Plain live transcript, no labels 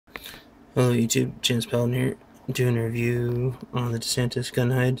Hello YouTube, Chance Paladin here, doing a review on the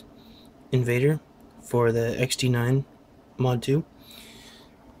DeSantis Invader for the XD9 mod 2.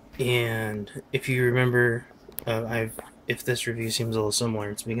 And if you remember, if this review seems a little similar,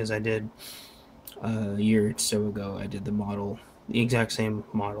 it's because I did a year or so ago, I did the exact same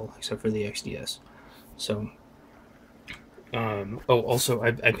model, except for the XDS. So, also,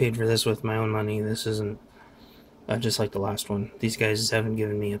 I paid for this with my own money. This isn't just like the last one. These guys haven't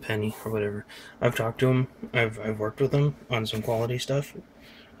given me a penny or whatever. I've talked to them. I've worked with them on some quality stuff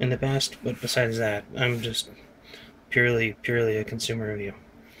in the past, but besides that, I'm just purely a consumer review.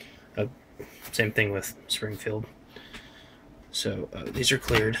 Same thing with Springfield. So these are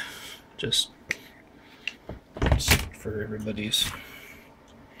cleared, just for everybody's,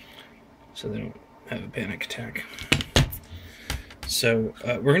 so they don't have a panic attack. So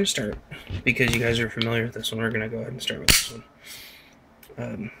we're gonna start, because you guys are familiar with this one. We're gonna go ahead and start with this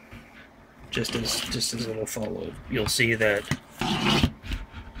one. Just as a little follow, you'll see that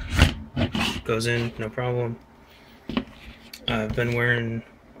goes in no problem. I've been wearing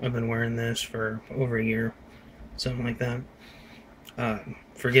this for over a year, something like that.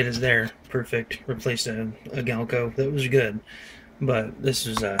 Forget is there, perfect. Replaced a Galco that was good, but this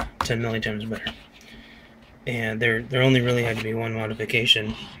is 10 million times better. And there only really had to be one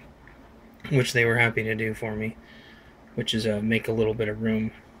modification, which they were happy to do for me, which is make a little bit of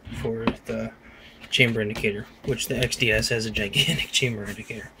room for the chamber indicator, which the XDS has a gigantic chamber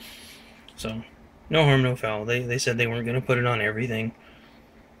indicator. So no harm, no foul. They said they weren't going to put it on everything,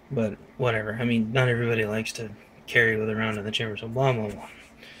 but whatever. I mean, not everybody likes to carry it around in the chamber, so blah blah blah.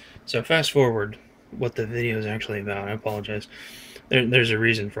 So fast forward what the video is actually about. I apologize. There's a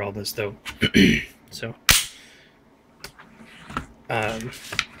reason for all this though. So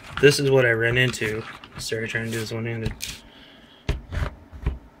this is what I ran into. Sorry, trying to do this one-handed.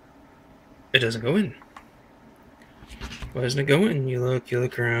 It doesn't go in. Why doesn't it go in? You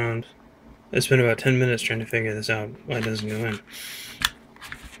look around. I spent about 10 minutes trying to figure this out, why it doesn't go in.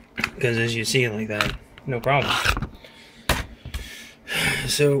 Because as you see, like that, no problem.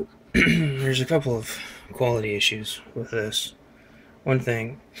 So there's a couple of quality issues with this. One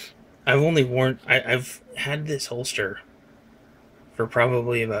thing, I've had this holster for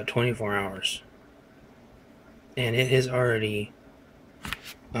probably about 24 hours, and it has already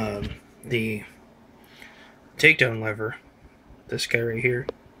the takedown lever, this guy right here,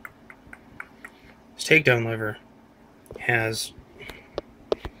 this takedown lever has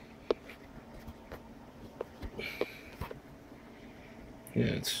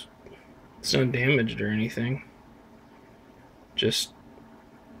it's not damaged or anything. Just,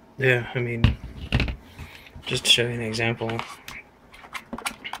 yeah, I mean, just to show you an example,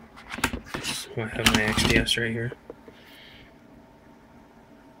 I have my XDS right here.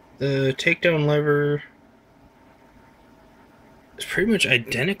 The takedown lever is pretty much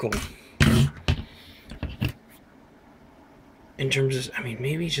identical in terms of, I mean,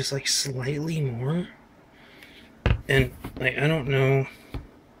 maybe just like slightly more. And like, I don't know,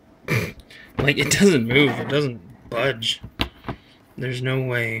 like, it doesn't move, it doesn't budge. There's no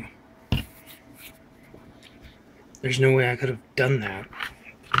way I could have done that.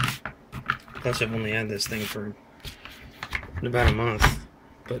 Plus, I've only had this thing for about a month.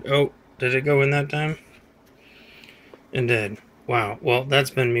 But, oh, did it go in that time? It did. Wow. Well,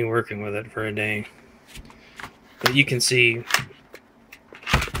 that's been me working with it for a day. But you can see,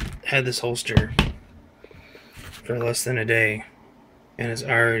 had this holster for less than a day, and it's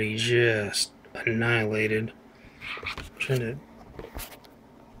already just annihilated. I'm trying to,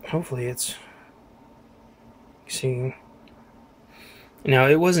 hopefully it's, see. Now,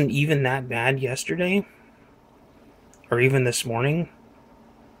 it wasn't even that bad yesterday, or even this morning.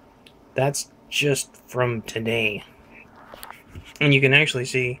 That's just from today. And you can actually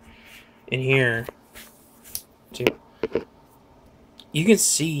see in here, too, you can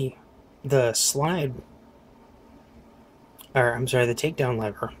see the slide, or I'm sorry, the takedown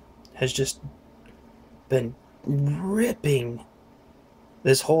lever has just been ripping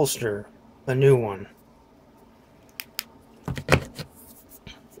this holster a new one.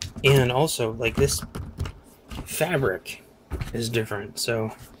 And also, like, this fabric is different.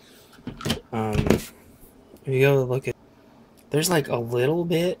 So if you go look at, there's like a little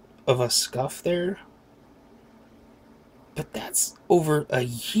bit of a scuff there, but that's over a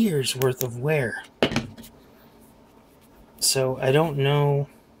year's worth of wear. So I don't know.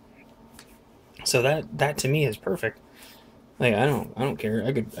 So that to me is perfect. Like, I don't care.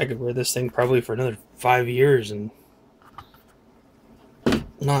 I could wear this thing probably for another 5 years and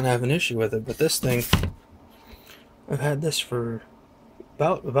not have an issue with it. But this thing, I've had this for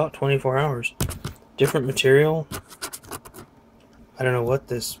about 24 hours. Different material. I don't know what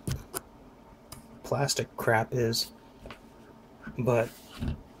this plastic crap is, but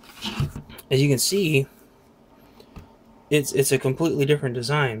as you can see, it's a completely different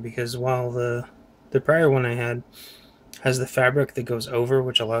design, because while the prior one I had has the fabric that goes over,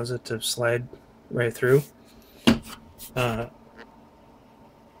 which allows it to slide right through,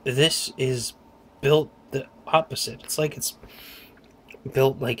 this is built the opposite. It's like it's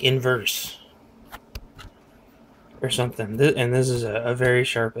built like inverse or something. And this is a very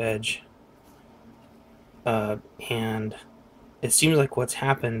sharp edge, and it seems like what's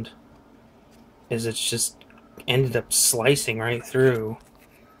happened is it's just ended up slicing right through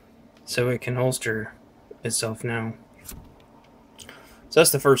so it can holster itself now. So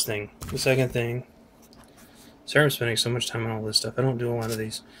that's the first thing. The second thing, sorry I'm spending so much time on all this stuff. I don't do a lot of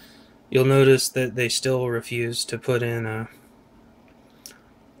these. You'll notice that they still refuse to put in a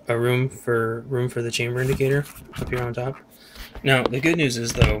room for the chamber indicator up here on top. Now the good news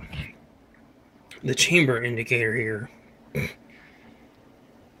is, though, the chamber indicator here,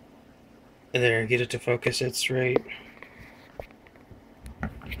 there, get it to focus, it's right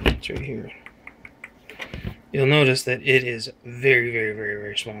here. You'll notice that it is very, very, very,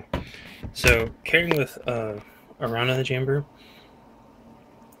 very small. So carrying with around in the chamber,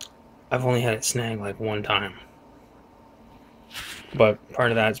 I've only had it snag like one time. But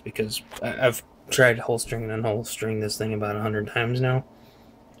part of that is because I've tried holstering and unholstering this thing about 100 times now,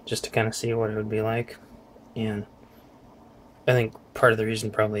 just to kind of see what it would be like. And I think part of the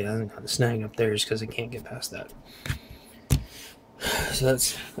reason probably it hasn't got a snag up there is because it can't get past that. So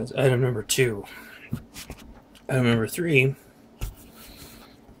that's item number 2. Item number 3,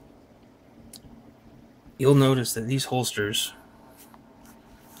 you'll notice that these holsters,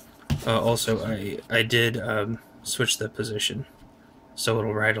 also I did switch the position so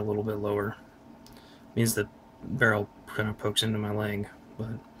it'll ride a little bit lower. Means the barrel kind of pokes into my leg,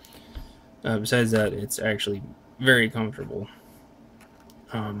 but besides that, it's actually very comfortable.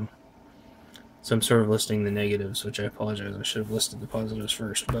 So I'm sort of listing the negatives, which I apologize. I should have listed the positives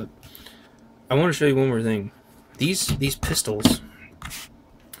first, but I want to show you one more thing. These pistols,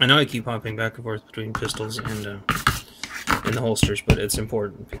 I know I keep hopping back and forth between pistols and the holsters, but it's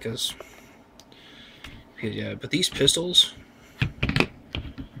important because yeah, but these pistols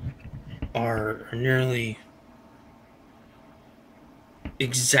are nearly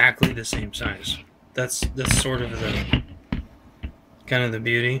exactly the same size. That's sort of the kind of the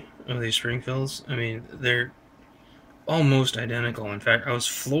beauty of these Springfields. I mean, they're almost identical. In fact, I was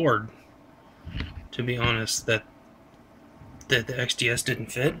floored, to be honest, that the XDS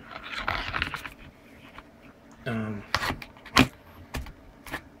didn't fit.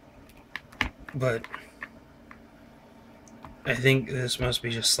 But I think this must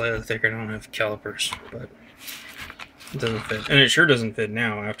be just slightly thicker. I don't have calipers, but it doesn't fit. And it sure doesn't fit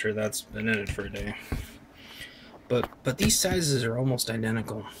now after that's been in it for a day. But these sizes are almost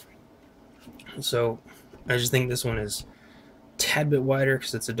identical. So I just think this one is a tad bit wider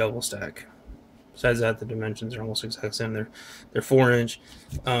because it's a double stack. Besides that, the dimensions are almost exactly the same. They're 4-inch,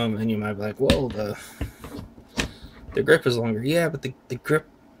 and you might be like, "Well, the grip is longer." Yeah, but the grip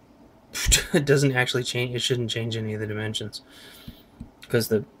doesn't actually change. It shouldn't change any of the dimensions because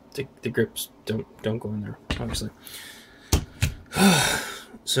the grips don't go in there, obviously.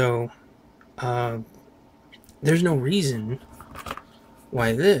 So there's no reason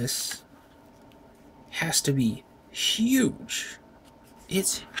why this has to be huge.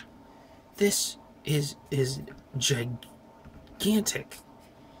 This is gigantic,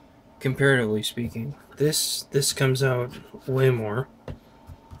 comparatively speaking. This comes out way more,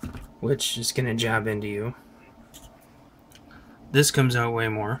 which is gonna jab into you. This comes out way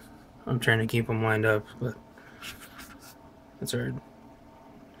more. I'm trying to keep them lined up, but it's hard.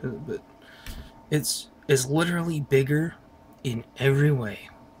 But it's literally bigger in every way,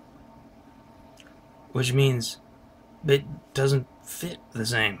 which means it doesn't fit the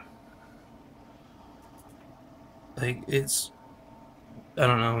same. Like, it's, I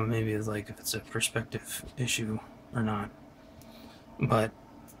don't know, maybe it's like if it's a perspective issue or not, but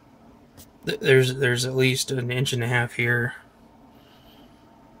there's at least 1.5 inches here,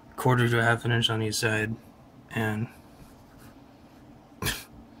 1/4 to 1/2 inch on each side, and at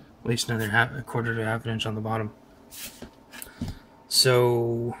least another 1/4 to 1/2 inch on the bottom.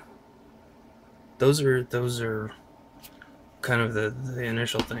 So those are kind of the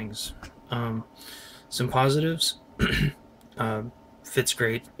initial things. Some positives. Fits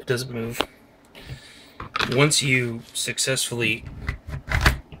great. It doesn't move. Once you successfully,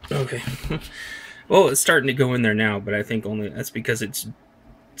 okay, well, it's starting to go in there now, but I think only that's because it's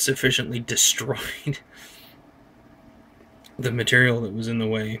sufficiently destroyed the material that was in the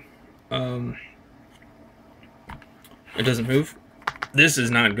way. It doesn't move. This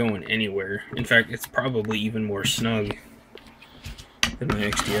is not going anywhere. In fact, it's probably even more snug than my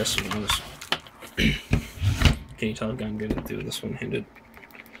XDS one was. Can you tell I've gotten good at doing this one-handed?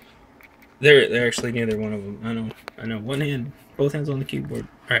 They're actually neither one of them. I know. One hand, both hands on the keyboard.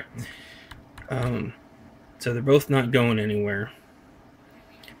 All right. So they're both not going anywhere.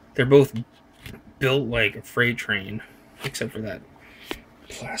 They're both built like a freight train, except for that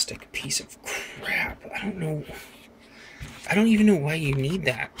plastic piece of crap. I don't know. I don't even know why you need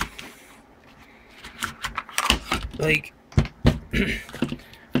that. Like,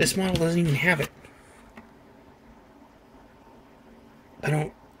 this model doesn't even have it. I don't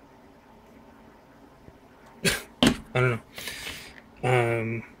know.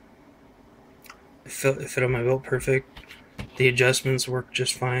 It fit on my belt perfect. The adjustments work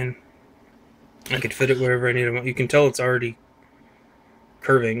just fine. I could fit it wherever I need them. You can tell it's already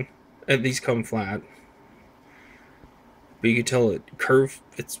curving. These come flat. But you can tell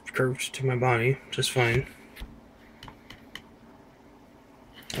it's curved to my body just fine.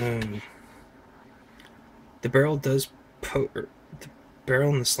 The barrel does poke. The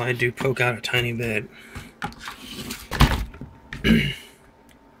barrel and the slide do poke out a tiny bit.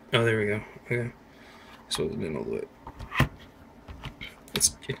 Oh, there we go. Okay. So it's been all the way.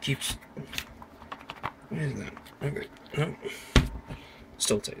 It keeps. What is that? Okay. No.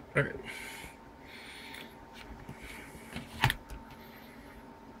 Still tight. All right.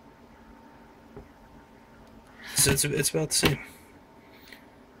 So it's about the same.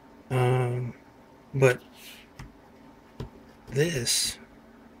 But this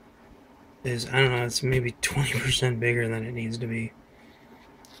is, I don't know, it's maybe 20% bigger than it needs to be.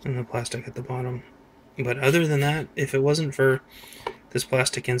 And the plastic at the bottom. But other than that, if it wasn't for this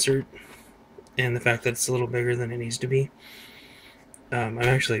plastic insert and the fact that it's a little bigger than it needs to be, I'm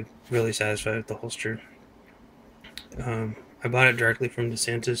actually really satisfied with the holster. I bought it directly from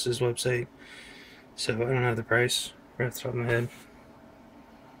DeSantis' website, so I don't have the price right off the top of my head.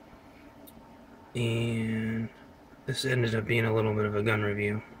 And this ended up being a little bit of a gun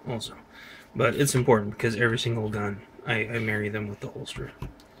review also. But it's important because every single gun, I marry them with the holster.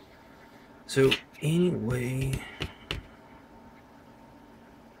 So anyway,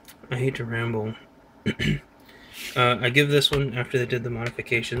 I hate to ramble. I give this one, after they did the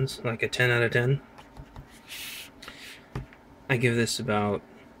modifications, like a 10 out of 10. I give this about,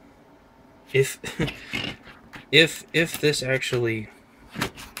 if this actually,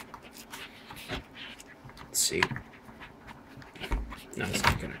 let's see. No, it's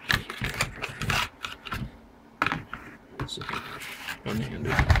not gonna. Let's see.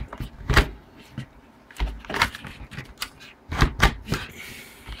 One-handed.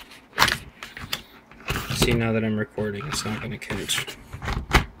 See, now that I'm recording, it's not gonna catch.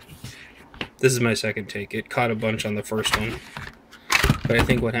 This is my second take. It caught a bunch on the first one, but I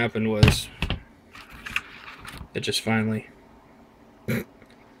think what happened was it just finally.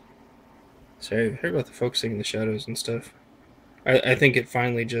 Sorry, I heard about the focusing in the shadows and stuff. I think it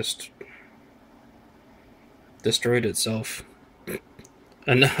finally just destroyed itself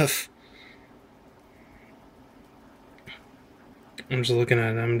enough. I'm just looking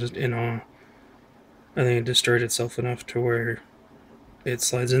at it, I'm just in awe. I think it destroyed itself enough to where it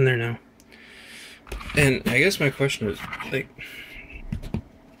slides in there now. And I guess my question is, like,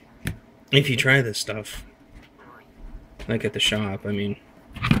 if you try this stuff, like at the shop, I mean,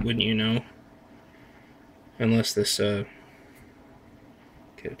 wouldn't you know? Unless this, get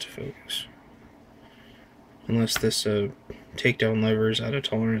it to focus. Unless this, takedown lever is out of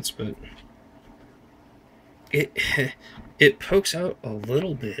tolerance, but it pokes out a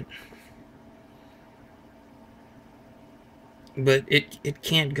little bit. But it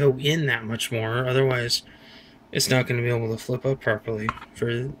can't go in that much more, otherwise it's not going to be able to flip up properly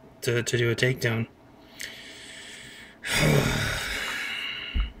to do a takedown.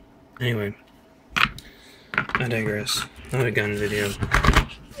 Anyway, I digress. Not a gun video,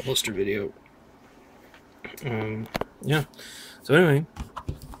 a holster video. Yeah. So anyway,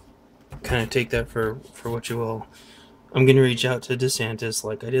 kind of take that for what you will. I'm going to reach out to DeSantis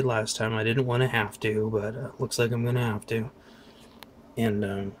like I did last time. I didn't want to have to, but looks like I'm going to have to.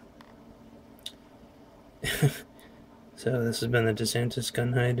 And so this has been the DeSantis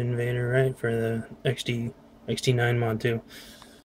Gunhide Invader, right, for the XD9 mod 2.